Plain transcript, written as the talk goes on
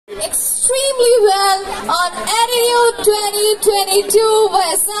extremely well on Attitude 2022 by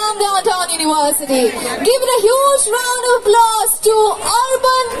Assam Downtown University. Give it a huge round of applause to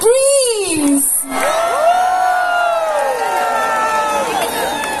Urban Breeze.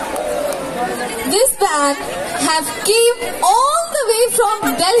 This band have came all the way from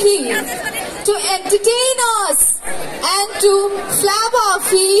Delhi to entertain us and to flap our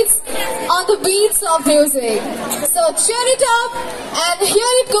feet on the beats of music. So cheer it up and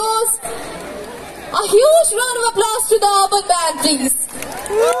here it goes. A huge round of applause to the Urban Band, please.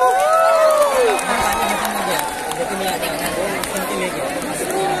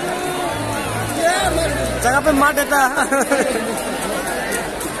 जगह पे मार देता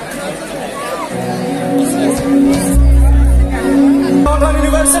Downtown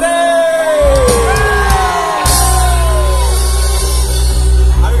University!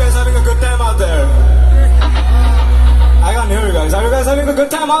 Are you guys having a good time out there? I can't hear you guys. Are you guys having a good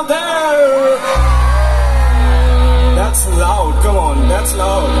time out there? That's loud. Come on, that's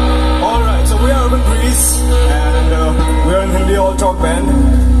loud. Alright, so we are Urban Breeze and we are in Hindi All Talk Band.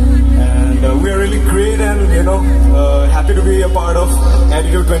 And we are really great and, happy to be a part of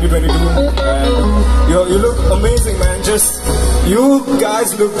Attitude 2022. And you look amazing, man. You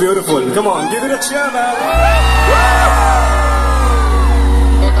guys look beautiful. Come on, give it a cheer, man.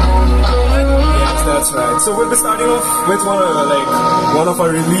 Yes, that's right. So we'll be starting off with one of our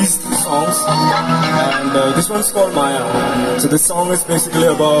released songs. And this one's called Maya. So this song is basically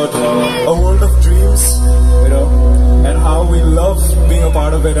about a world of dreams, and how we love being a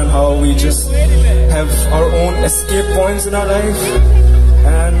part of it and how we just have our own escape points in our life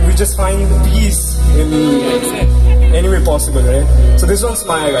and we just find peace in any way possible, right? So this one's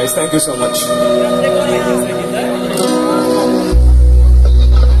Maya, guys. Thank you so much.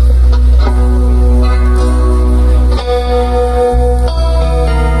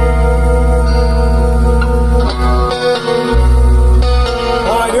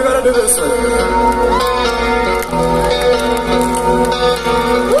 Alright, you gotta do this one.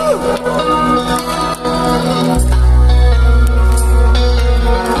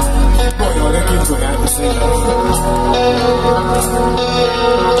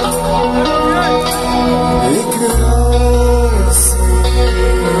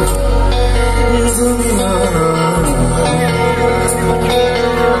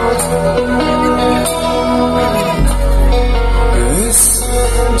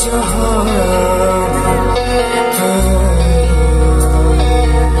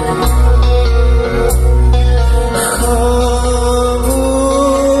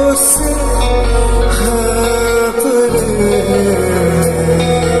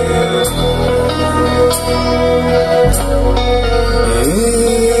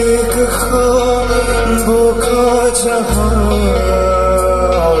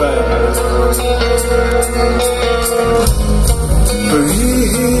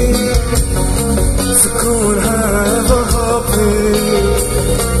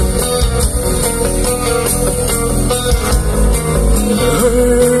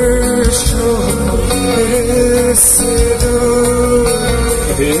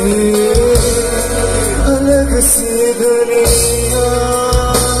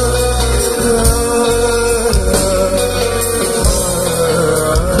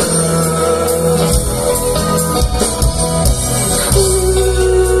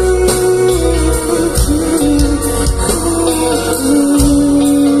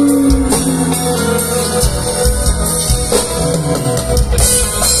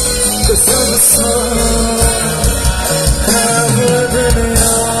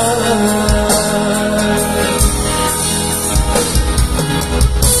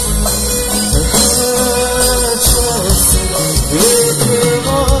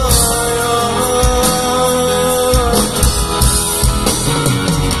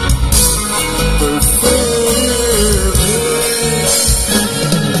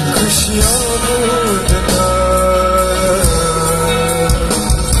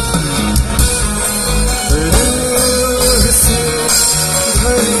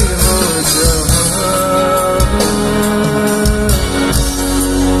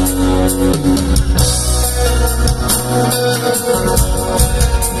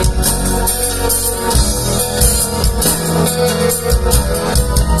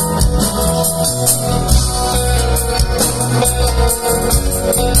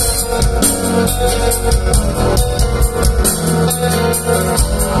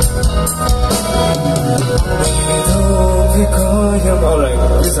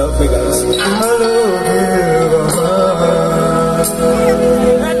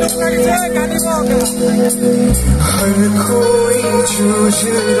 हर कोई जूझ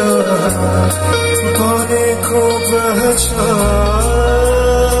रहा पाने को पहचान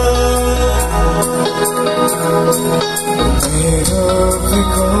मेरा भी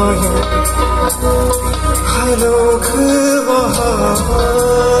काया हलोक वहाँ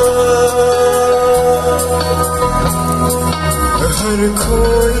हर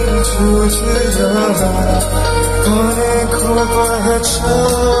कोई जूझ रहा पाने को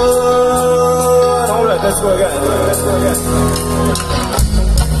पहचान. Alright, let's go again.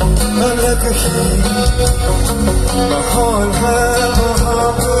 अलग ही माहौल है वहाँ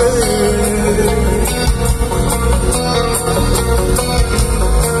पे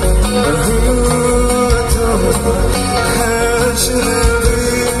तो है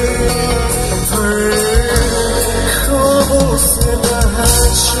अजनबी पर ख्वाबों से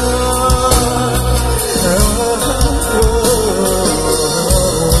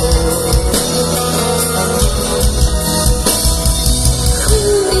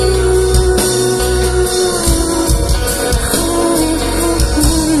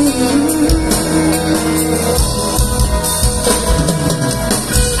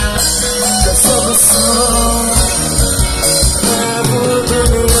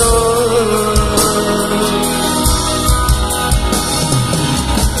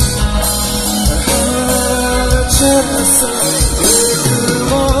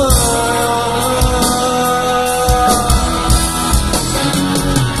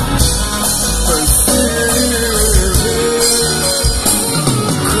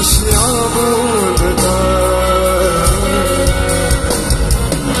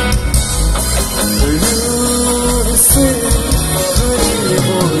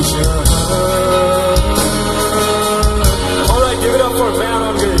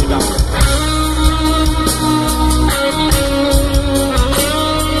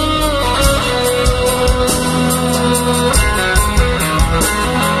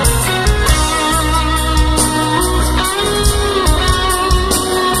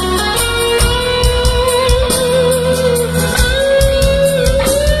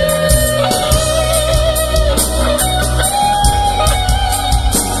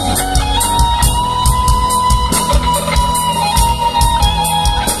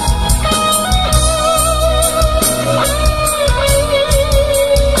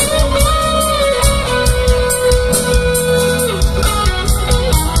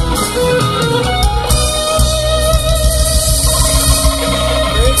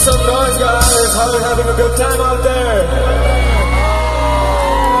having a good time out there?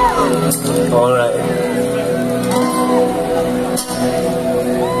 All right.